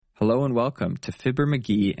Hello and welcome to Fibber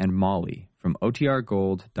McGee and Molly from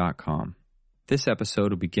OTRGold.com. This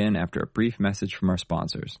episode will begin after a brief message from our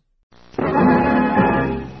sponsors. Mr.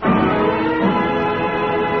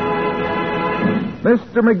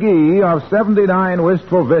 McGee of 79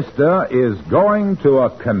 Wistful Vista is going to a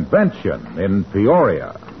convention in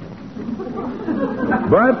Peoria.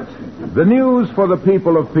 But the news for the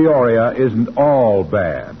people of Peoria isn't all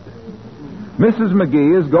bad. Mrs.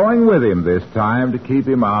 McGee is going with him this time to keep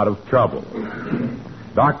him out of trouble.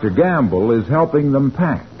 Dr. Gamble is helping them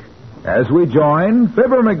pack. As we join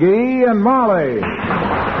Fibber McGee and Molly.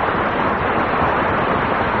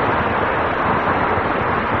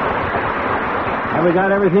 Have we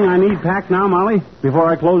got everything I need packed now, Molly, before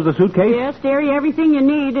I close the suitcase? Yes, dearie, everything you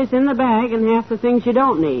need is in the bag and half the things you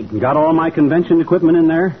don't need. You got all my convention equipment in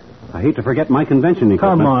there? I hate to forget my convention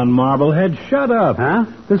equipment. Come on, Marblehead, shut up. Huh?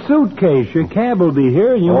 The suitcase. Your cab will be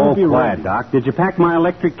here and you won't be quiet, ready. Doc. Did you pack my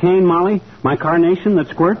electric cane, Molly? My carnation that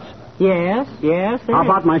squirts? Yes. How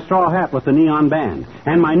about my straw hat with the neon band?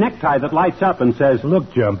 And my necktie that lights up and says...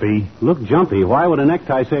 Look, Jumpy. Look jumpy? Why would a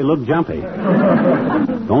necktie say look jumpy?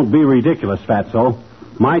 Don't be ridiculous, Fatso.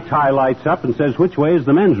 My tie lights up and says which way is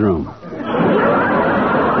the men's room.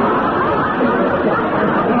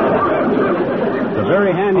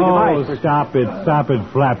 Very handy device. Oh, stop it,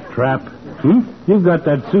 Flaptrap. You've got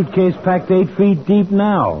that suitcase packed 8 feet deep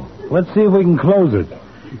now. Let's see if we can close it.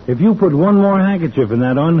 If you put one more handkerchief in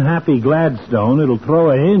that unhappy Gladstone, it'll throw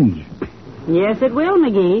a hinge. Yes, it will,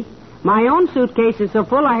 McGee. My own suitcase is so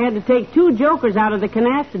full I had to take 2 jokers out of the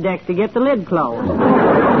canister deck to get the lid closed.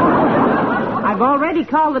 I've already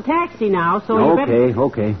called the taxi now, so you better...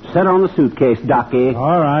 Okay. Set on the suitcase, Docky.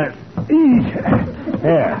 All right.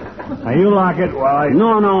 There. Now, you lock it while I...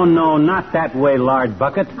 No, not that way, lard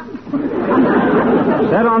bucket. Set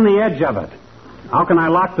on the edge of it. How can I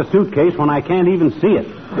lock the suitcase when I can't even see it?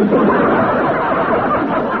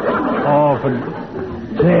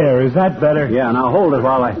 There, is that better? Yeah, now hold it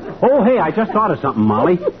while I... Oh, hey, I just thought of something,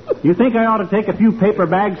 Molly. You think I ought to take a few paper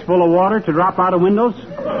bags full of water to drop out of windows?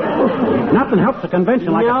 Nothing helps a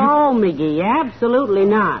convention like No, McGee, absolutely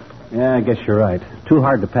not. Yeah, I guess you're right. Too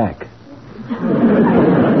hard to pack.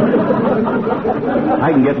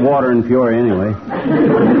 I can get water in Peoria anyway.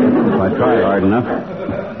 If I try hard enough.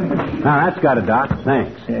 Now, that's got it, Doc.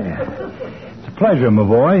 Thanks. Yeah. It's a pleasure, my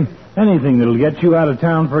boy. Anything that'll get you out of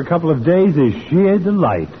town for a couple of days is sheer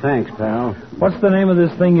delight. Thanks, pal. What's the name of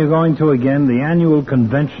this thing you're going to again? The annual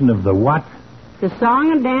convention of the what? The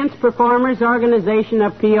Song and Dance Performers Organization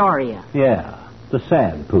of Peoria. Yeah, the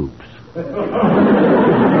Sad Poops.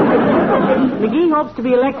 McGee hopes to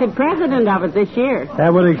be elected president of it this year.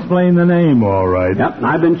 That would explain the name, all right. Yep,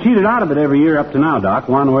 I've been cheated out of it every year up to now, Doc,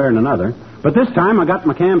 one way or another. But this time I got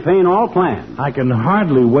my campaign all planned. I can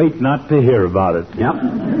hardly wait not to hear about it. Yep.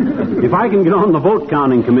 If I can get on the vote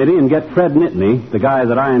counting committee and get Fred Nittany, the guy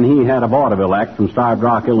that I and he had a vaudeville act from Starved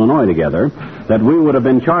Rock, Illinois together, that we would have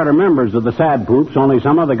been charter members of the Sad Poops, only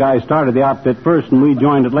some other guy started the outfit first and we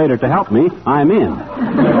joined it later to help me, I'm in.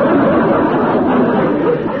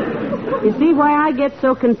 You see why I get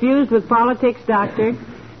so confused with politics, Doctor?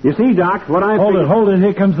 You see, Doc, what I... Hold it.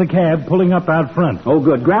 Here comes the cab pulling up out front. Oh,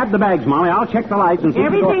 good. Grab the bags, Molly. I'll check the lights and see...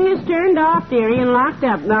 Everything is turned off, dearie, and locked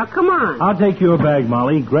up. Now, come on. I'll take your bag,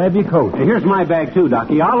 Molly. Grab your coat. Hey, here's my bag, too,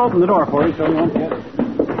 Docky. I'll open the door for you so you won't get...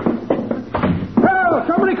 Hello,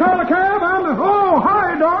 somebody call a cab? Oh,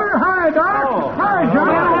 hi, daughter. Hi, Doc. Oh. Hi, John.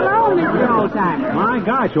 Well, hello, Mr. Oldtimer. My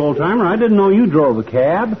gosh, old-timer, I didn't know you drove a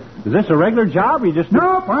cab. Is this a regular job or you just...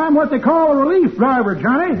 Nope, I'm what they call a relief driver,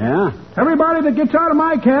 Johnny. Yeah? Everybody that gets out of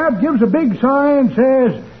my cab gives a big sigh and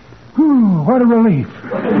says, whew, what a relief.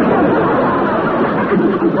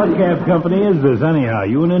 What cab company is this, anyhow?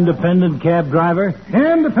 You an independent cab driver?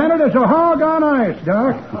 Independent as a hog on ice,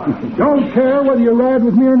 Doc. Don't care whether you ride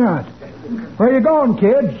with me or not. Where you going,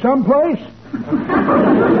 kid? Someplace? Going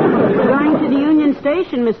to the Union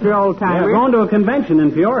Station, Mr. Oldtimer. Yeah, going to a convention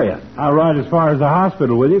in Peoria. I'll ride as far as the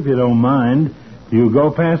hospital with you, if you don't mind. Do you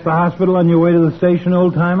go past the hospital on your way to the station,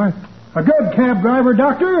 old-timer? A good cab driver,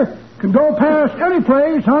 Doctor, can go past any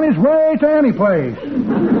place on his way to any place.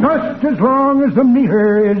 Just as long as the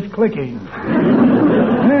meter is clicking.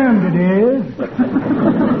 And it is.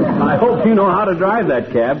 I hope you know how to drive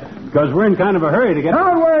that cab, because we're in kind of a hurry to get...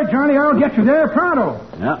 Don't worry, Johnny, I'll get you there pronto.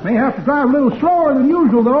 Yeah. May have to drive a little slower than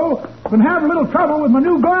usual, though. Been having a little trouble with my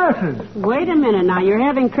new glasses. Wait a minute now. You're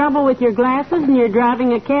having trouble with your glasses and you're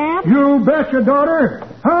driving a cab? You betcha, daughter.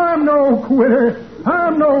 I'm no quitter.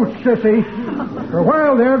 I'm no sissy. For a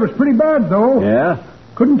while there, it was pretty bad, though. Yeah?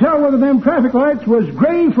 Couldn't tell whether them traffic lights was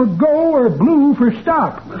gray for go or blue for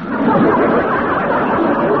stop.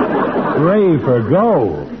 Gray for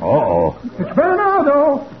go. Uh-oh. It's better now,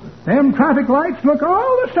 though. Them traffic lights look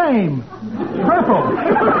all the same. Purple.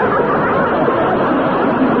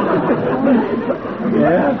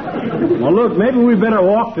 Yeah? Well, look, maybe we better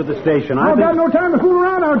walk to the station. I've got no time to fool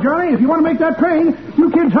around now, Johnny. If you want to make that train,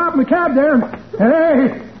 you kids hop in the cab there and...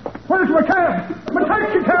 Hey, where's my cab? My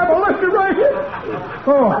taxi cab. I left it right here.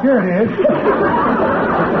 Oh, here it is.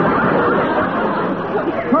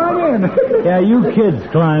 Climb in. Yeah, you kids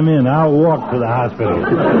climb in. I'll walk to the hospital.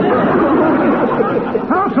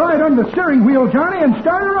 I'll slide under the steering wheel, Johnny, and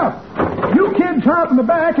start her up. You kids hop in the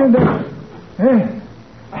back and... Hey,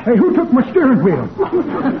 who took my steering wheel?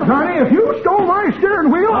 Johnny, if you stole my steering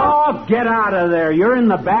wheel... Oh, get out of there. You're in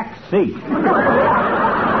the back seat.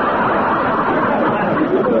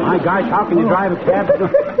 My gosh, how can you drive a cab?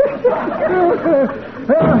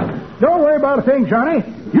 Don't worry about a thing, Johnny.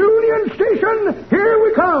 Union Station, here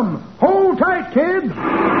we come. Hold tight, kids.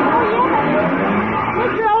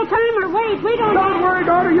 Mr. Old-Timer, wait. We Don't worry,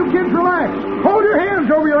 daughter. You kids relax. Hold your hands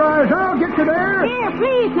over your eyes. I'll get you there. Here,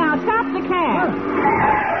 please, now, stop the cab.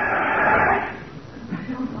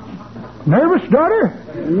 Nervous, daughter?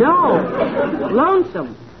 No.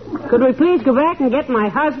 Lonesome. Could we please go back and get my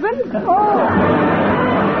husband?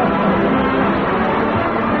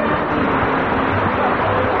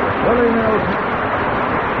 Willie Nelson.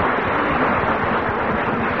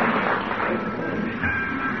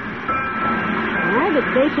 The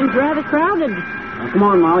station's rather crowded. Come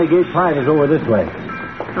on, Molly. Gate 5 is over this way.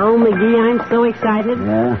 Oh, McGee, I'm so excited.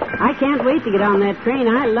 Yeah? I can't wait to get on that train.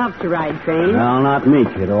 I love to ride trains. Well, not me,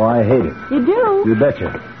 kiddo. I hate it. You do? You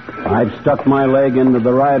betcha. I've stuck my leg into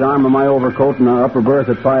the right arm of my overcoat in the upper berth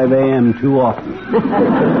at 5 a.m. too often.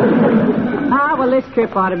 Well, this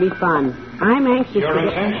trip ought to be fun. I'm anxious Your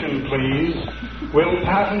attention, please. Will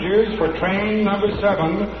passengers for train number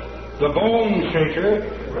 7, the Bone Shaker,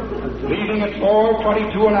 leaving at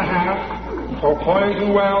 4:22.5 for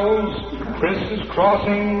Poison Wells, Chris's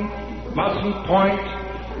Crossing, Mustn't Point,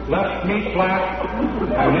 Left Meat Flat,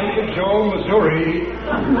 and Naked Joe, Missouri.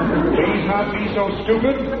 Please not be so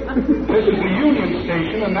stupid. This is the Union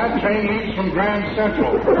Station, and that train leaves from Grand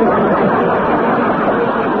Central.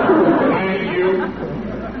 Thank you.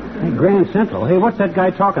 Hey, Grand Central. Hey, what's that guy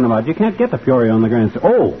talking about? You can't get the Fury on the Grand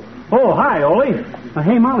Central. Oh, hi, Ole.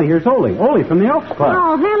 Hey, Molly, here's Ole. Ole from the Elks Club.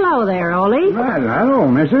 Oh, hello there, Ole. Well, hello,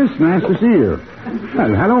 missus. Nice to see you.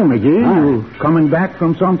 Well, hello, McGee. Hi. You coming back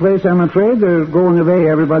from someplace, I'm afraid, or going away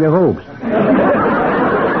everybody hopes?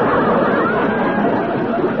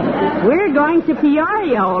 We're going to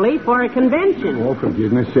Peoria, Ole, for a convention. Oh, for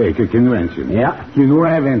goodness sake, a convention. Yeah. You know,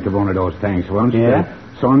 I went to one of those things once. Yeah? The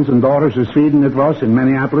Sons and Daughters of Sweden it was in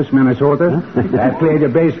Minneapolis, Minnesota. I played a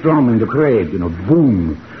bass drum in the parade, you know,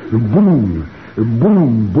 boom, boom,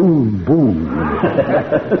 boom, boom, boom.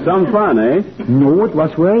 Some fun, eh? No, it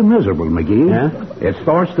was very miserable, McGee. Yeah? It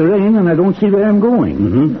starts to rain and I don't see where I'm going.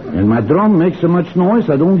 Mm-hmm. And my drum makes so much noise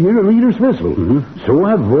I don't hear a leader's whistle. Mm-hmm. So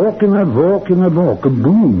I walk and I walk and I walk.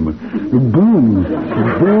 Boom, boom,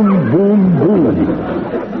 boom, boom, boom.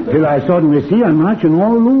 Till I suddenly see I'm marching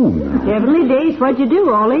all alone. Heavenly days, what'd you do,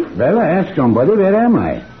 Ole? Well, I asked somebody, where am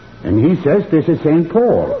I? And he says this is St.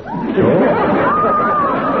 Paul. So...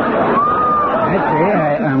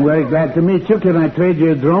 I'm very glad to meet you. Can I trade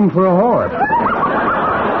you a drum for a horse?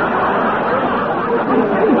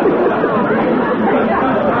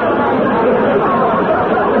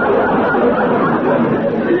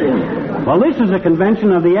 Well, this is a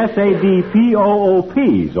convention of the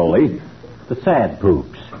SADPOOPs, Ole. The Sad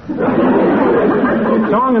Poops.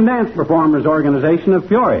 Song and Dance Performers Organization of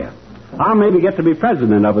Peoria. I'll maybe get to be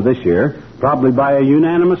president of it this year, probably by a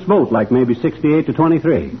unanimous vote, like maybe 68 to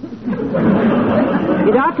 23.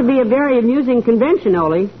 It ought to be a very amusing convention,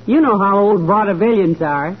 Ole. You know how old vaudevillians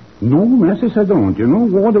are. No, missus, I don't. You know,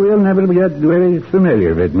 vaudeville never get very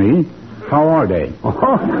familiar with me. How are they?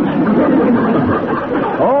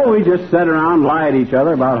 Oh, we just sat around and lied to each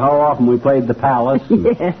other about how often we played the Palace.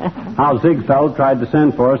 Yeah. How Ziegfeld tried to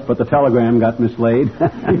send for us, but the telegram got mislaid.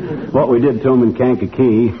 What we did to him in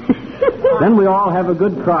Kankakee. Then we all have a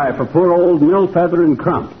good cry for poor old Millfeather and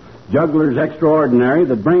Crump, jugglers extraordinary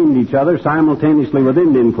that brained each other simultaneously with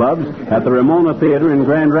Indian clubs at the Ramona Theater in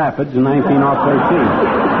Grand Rapids in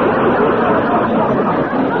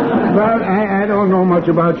 1913. Well, I don't know much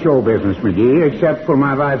about show business, McGee, except for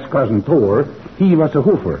my wife's cousin Thor. He was a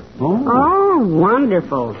hoofer. Oh,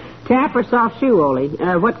 wonderful. Tap or soft shoe, Ole?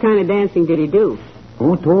 What kind of dancing did he do?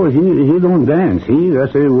 Oh, Thor, he don't dance. He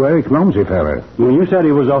was a very clumsy fella. Well, you said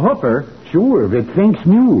he was a hoofer. Sure, with Fink's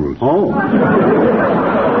mules. Oh. You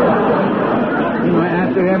know,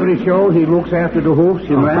 after every show he looks after the hoofs.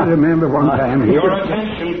 You know, I remember one time. Your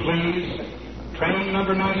attention, please. Train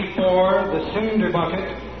number 94, the Cinder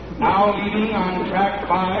Bucket, now leading on track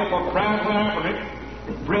 5 for Cranston Afric.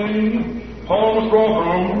 Bring Holmes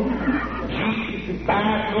Groveroom, Jeep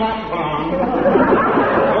Bass Lapon,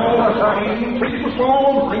 Paul Stein, Triple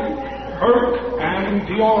Soul, Burke, and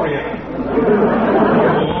Peoria.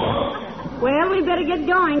 Well, we better get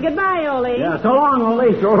going. Goodbye, Ole. Yeah, so long,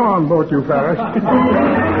 Ole. So long, both you fellas.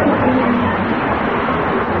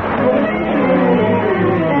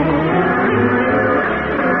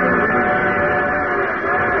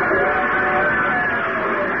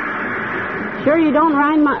 Sure you don't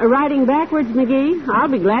mind riding backwards, McGee? I'll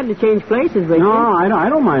be glad to change places with you. No, I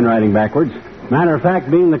don't mind riding backwards. Matter of fact,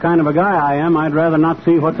 being the kind of a guy I am, I'd rather not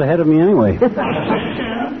see what's ahead of me anyway.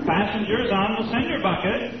 Attention, passengers on the Cinder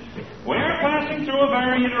Bucket. We're passing through a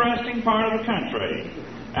very interesting part of the country.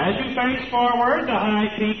 As you face forward, the high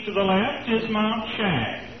peak to the left is Mount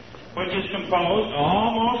Shag, which is composed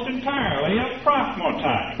almost entirely of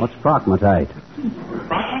procmatite. What's procmatite?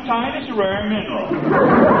 Procmatite is a rare mineral,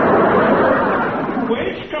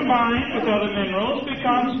 which, combined with other minerals,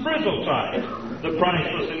 becomes bristletite, the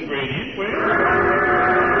priceless ingredient which...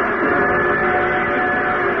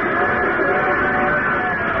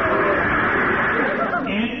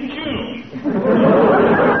 in June.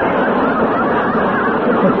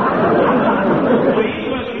 Please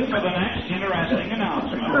listen for the next interesting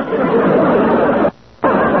announcement.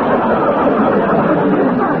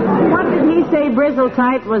 What did he say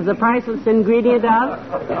bristletite was the priceless ingredient of?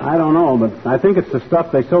 I don't know, but I think it's the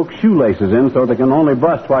stuff they soak shoelaces in so they can only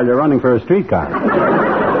bust while you're running for a streetcar.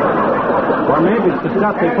 Or maybe it's the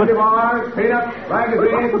stuff they put... Candy bars, peanuts,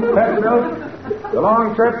 magazines, pet milk. The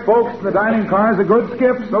long trip, folks, in the dining car is a good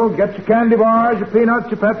skip, so get your candy bars, your peanuts,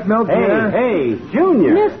 your pet milk. Hey,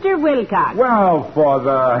 Junior. Mr. Wilcox. Well, for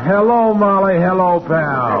the... Hello, Molly. Hello,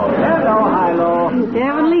 pal. Hello.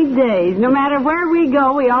 Heavenly days. No matter where we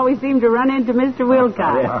go, we always seem to run into Mr.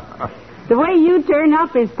 Wilcox. The way you turn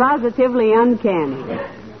up is positively uncanny.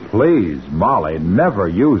 Please, Molly, never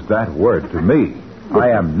use that word to me. I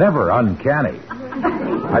am never uncanny.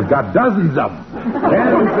 I've got dozens of them.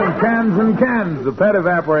 Cans and cans of pet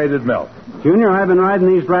evaporated milk. Junior, I've been riding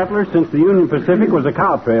these rattlers since the Union Pacific was a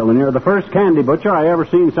cow trail, and you're the first candy butcher I ever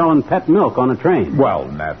seen selling pet milk on a train. Well,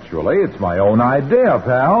 naturally, it's my own idea,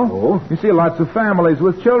 pal. Oh? You see, lots of families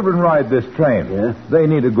with children ride this train. Yeah. They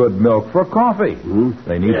need a good milk for coffee.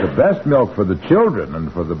 They need the best milk for the children and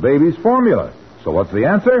for the baby's formula. So what's the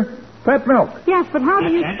answer? Pet milk. Yes, but how do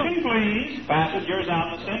you... Attention, please. Passengers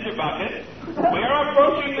on the Cinder Bucket. We are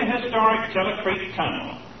approaching the historic Tilla Creek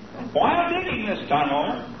Tunnel. While digging this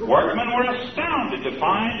tunnel, workmen were astounded to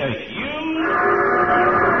find a huge...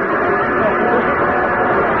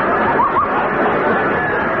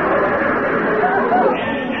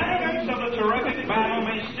 and evidence of the terrific battle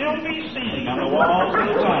may still be seen on the walls of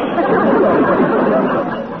the tunnel.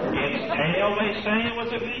 Its tail, they say,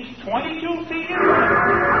 was at least 22 feet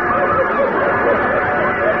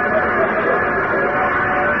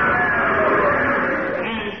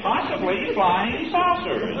in possibly flying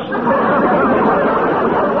saucers.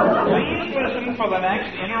 Please listen for the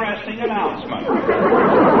next interesting announcement.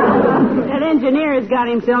 That engineer has got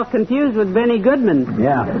himself confused with Benny Goodman.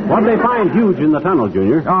 Yeah. What'd they find huge in the tunnel,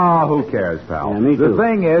 Junior? Oh, who cares, pal? Yeah, me too. The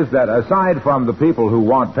thing is that aside from the people who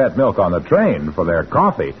want pet milk on the train for their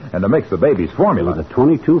coffee and to mix the baby's formula, With a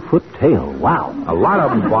 22-foot tail. Wow. a lot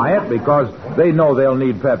of them buy it because they know they'll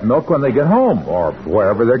need pet milk when they get home or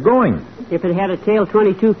wherever they're going. If it had a tail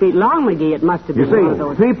 22 feet long, McGee, it must have You been one of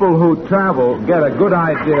those. see, people who travel get a good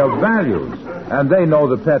idea of values, and they know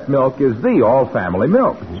that pet milk is the all-family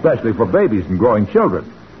milk, especially for babies and growing children,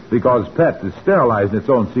 because pet is sterilized in its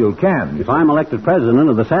own sealed can. If I'm elected president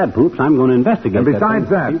of the Sad Poops, I'm going to investigate And besides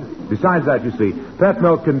that, you see, pet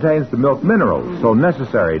milk contains the milk minerals so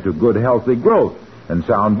necessary to good, healthy growth and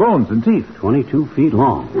sound bones and teeth. 22 feet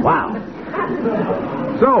long. Wow.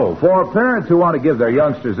 So, for parents who want to give their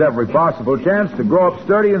youngsters every possible chance to grow up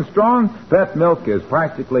sturdy and strong, pet milk is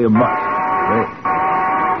practically a must. Hey.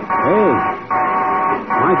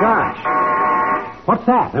 My gosh. What's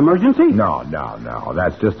that? Emergency? No.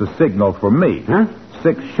 That's just a signal for me. Huh?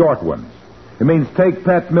 6 short ones. It means take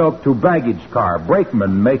pet milk to baggage car,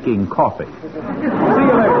 brakeman making coffee. See you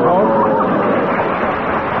later, folks.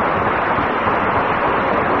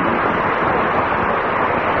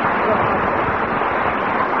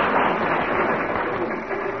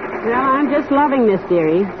 Well, I'm just loving this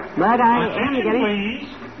theory, but I am Attention, getting... please.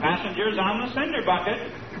 Passengers on the Cinder Bucket.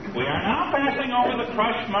 We are now passing over the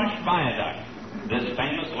Crush Mush Viaduct. This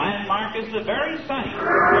famous landmark is the very site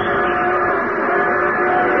where...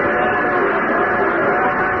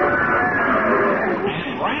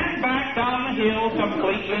 And ran back down the hill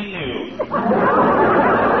completely nude.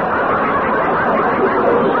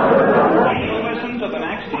 We'll listen to the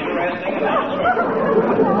next interesting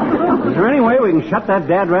announcement. Is there any way we can shut that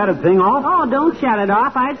dad-ratted thing off? Oh, don't shut it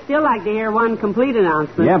off. I'd still like to hear one complete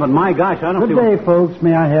announcement. Yeah, but my gosh, I don't see Good day, folks.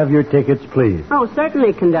 May I have your tickets, please? Oh,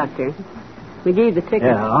 certainly, conductor. McGee, the ticket.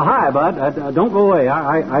 Yeah, hi, Bud. Don't go away.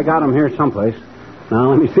 I got them here someplace. Now,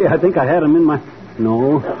 let me see. I think I had them in my...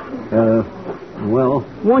 No. Well...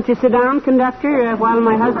 Won't you sit down, conductor, while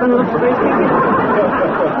my husband looks for his ticket?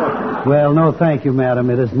 Well, no, thank you, madam.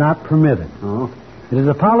 It is not permitted. Oh? It is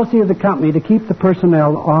a policy of the company to keep the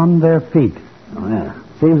personnel on their feet. Oh, yeah.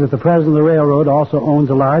 Seems that the president of the railroad also owns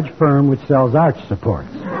a large firm which sells arch supports.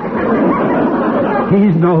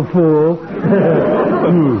 He's no fool.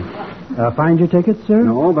 Find your tickets, sir?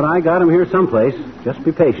 No, but I got them here someplace. Just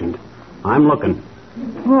be patient. I'm looking.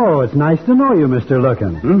 Oh, it's nice to know you, Mr.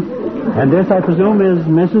 Lookin. And this, I presume, is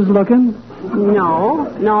Mrs. Lookin? No,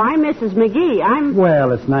 I'm Mrs. McGee. I'm...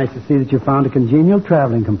 Well, it's nice to see that you found a congenial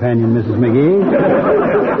traveling companion, Mrs. McGee.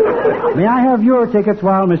 May I have your tickets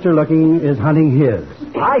while Mr. Looking is hunting his?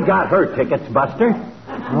 I got her tickets, Buster.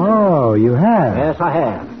 Oh, you have? Yes, I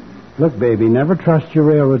have. Look, baby, never trust your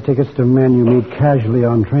railroad tickets to men you meet casually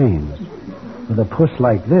on trains. With a puss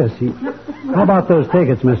like this, How about those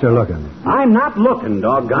tickets, Mr. Lookin? I'm not looking,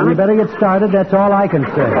 doggone You it. better get started. That's all I can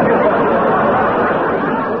say.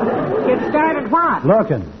 Get started what?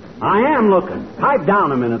 Lookin'. I am looking. Pipe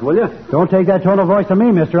down a minute, will you? Don't take that tone of voice to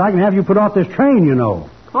me, mister. I can have you put off this train, you know.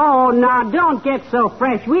 Oh, now, don't get so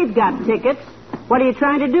fresh. We've got tickets. What are you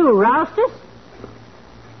trying to do, roust us?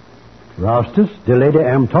 Roust us? The lady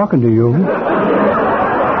am talking to you.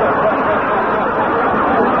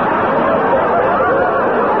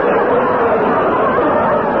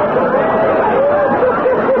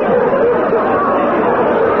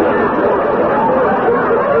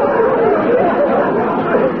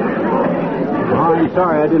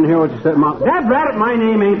 Sorry, I didn't hear what you said. Dad Rabbit, my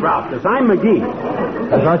name ain't Roustus. I'm McGee.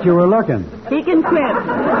 I thought you were looking. He can quit.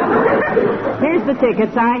 Here's the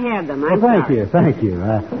tickets. I had them. I'm thank you.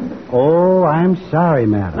 I'm sorry,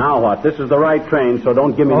 madam. Now what? This is the right train, so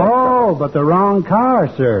don't give me that trouble. But the wrong car,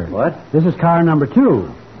 sir. What? This is car number 2.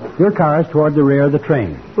 Your car is toward the rear of the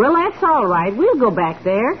train. Well, that's all right. We'll go back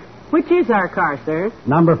there. Which is our car, sir?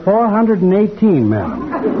 Number 418, madam.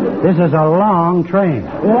 This is a long train.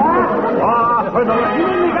 For the...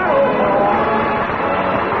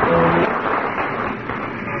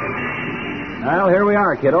 Well, here we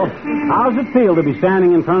are, kiddo. How's it feel to be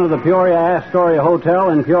standing in front of the Peoria Astoria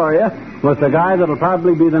Hotel in Peoria with the guy that'll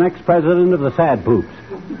probably be the next president of the Sad Poops?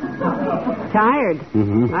 Tired.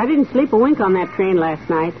 Mm-hmm. I didn't sleep a wink on that train last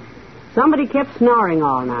night. Somebody kept snoring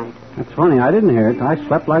all night. That's funny. I didn't hear it. I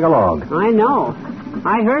slept like a log. I know.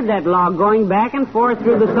 I heard that log going back and forth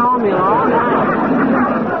through the sawmill all night.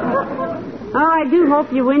 Oh, I do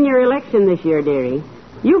hope you win your election this year, dearie.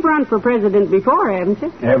 You've run for president before, haven't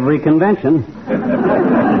you? Every convention.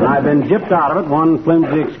 And I've been gypped out of it, one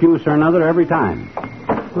flimsy excuse or another every time.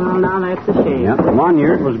 Well, now that's a shame. Yep. One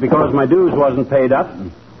year it was because my dues wasn't paid up.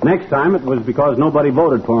 Next time it was because nobody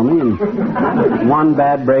voted for me, and one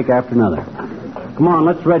bad break after another. Come on,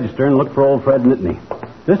 let's register and look for old Fred Nittany.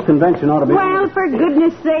 This convention ought to be... Well, for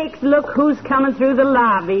goodness sakes, look who's coming through the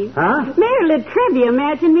lobby. Huh? Mayor Latrivia,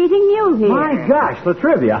 imagine meeting you here. My gosh,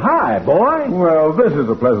 Latrivia. Hi, boy. Well, this is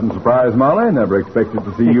a pleasant surprise, Molly. Never expected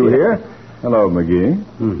to see you here. Hello, McGee.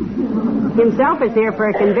 Himself is here for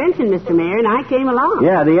a convention, Mr. Mayor, and I came along.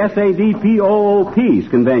 Yeah, the SADPOOP's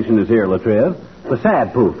convention is here, Latriv. The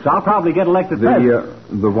Sad Poops. I'll probably get elected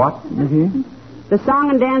president. The what, McGee? The Song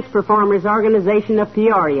and Dance Performers Organization of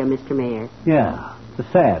Peoria, Mr. Mayor. Yeah, the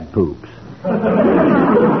Sad Poops.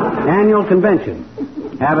 Annual convention.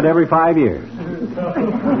 Have it every 5 years.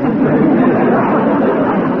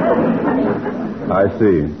 I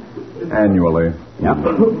see. Annually. Yep.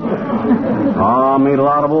 Oh, made a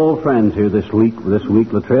lot of old friends here this week,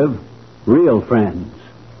 Latriv. Real friends.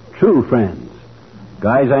 True friends.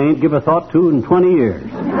 Guys I ain't give a thought to in 20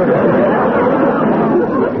 years.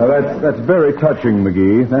 Now, that's very touching,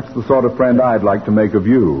 McGee. That's the sort of friend I'd like to make of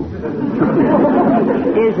you.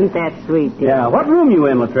 Isn't that sweet, dear? Yeah, what room you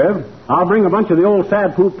in, Latriv? I'll bring a bunch of the old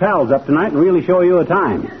Sad Poop pals up tonight and really show you a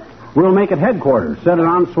time. We'll make it headquarters. Set it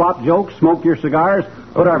on, swap jokes, smoke your cigars,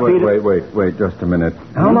 put our feet... Wait, just a minute.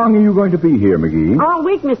 How long are you going to be here, McGee? All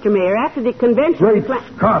week, Mr. Mayor. After the convention... Great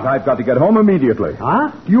Scott, I've got to get home immediately. Huh?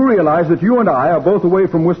 Do you realize that you and I are both away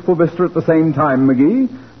from Wistful Vista at the same time, McGee?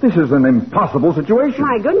 This is an impossible situation.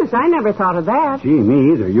 My goodness, I never thought of that. Gee,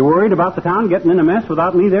 me either. You worried about the town getting in a mess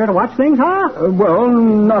without me there to watch things, huh? Well,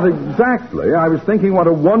 not exactly. I was thinking what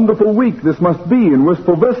a wonderful week this must be in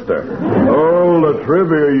Wistful Vista. Oh, the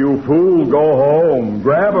trivia, you fool. Go home.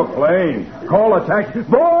 Grab a plane. Call a taxi.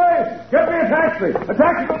 Boy, get me a taxi. A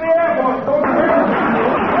taxi to the airport.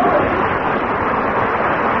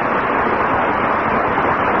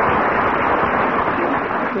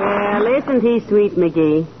 Well, isn't he sweet,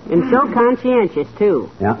 McGee? And so conscientious, too.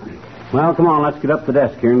 Yeah. Well, come on, let's get up the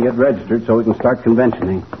desk here and get registered so we can start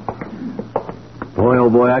conventioning. Boy, oh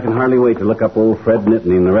boy, I can hardly wait to look up old Fred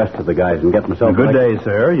Nittany and the rest of the guys and get myself... Good day,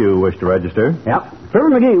 sir. You wish to register? Yep. Fibber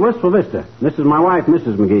McGee, Wistful Vista. This is my wife,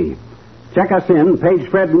 Mrs. McGee. Check us in, page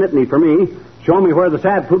Fred Nittany for me, show me where the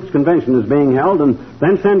Sad Poops convention is being held, and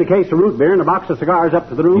then send a case of root beer and a box of cigars up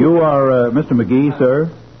to the room. You are Mr. McGee, sir?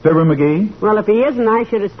 Fibber McGee? Well, if he isn't, I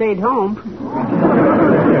should have stayed home.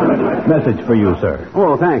 Message for you, sir.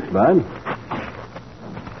 Oh, thanks, Bud.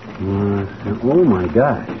 Oh, my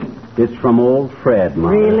gosh. It's from old Fred,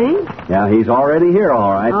 Mother. Really? Yeah, he's already here,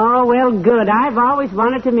 all right. Oh, well, good. I've always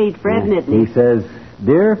wanted to meet Fred Nittany. He says,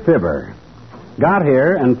 Dear Fibber, got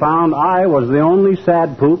here and found I was the only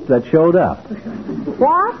sad poop that showed up.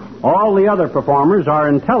 What? All the other performers are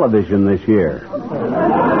in television this year.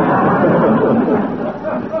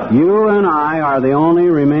 You and I are the only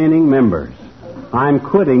remaining members. I'm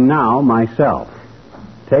quitting now myself.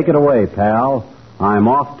 Take it away, pal. I'm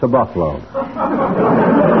off to Buffalo.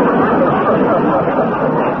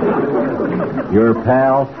 Your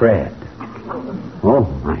pal, Fred. Oh,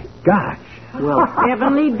 my gosh. Well,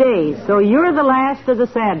 heavenly days. So you're the last of the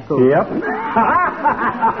sad poops. Yep.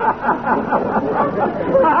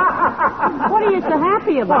 What are you so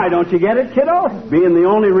happy about? Why, don't you get it, kiddo? Being the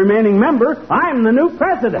only remaining member, I'm the new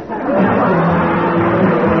president.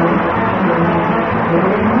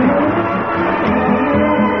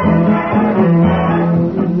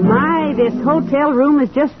 My, this hotel room is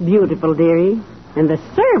just beautiful, dearie. And the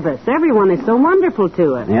service, everyone is so wonderful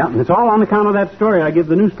to us. Yeah, it's all on account of that story I give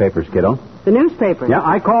the newspapers, kiddo. The newspaper? Yeah,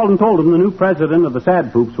 I called and told them the new president of the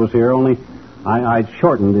Sad Poops was here, only I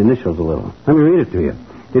shortened the initials a little. Let me read it to you.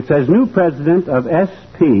 It says, new president of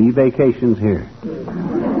SP Vacations here.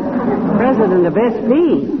 President of SP?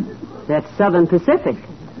 That's Southern Pacific.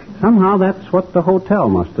 Somehow that's what the hotel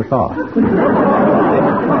must have thought.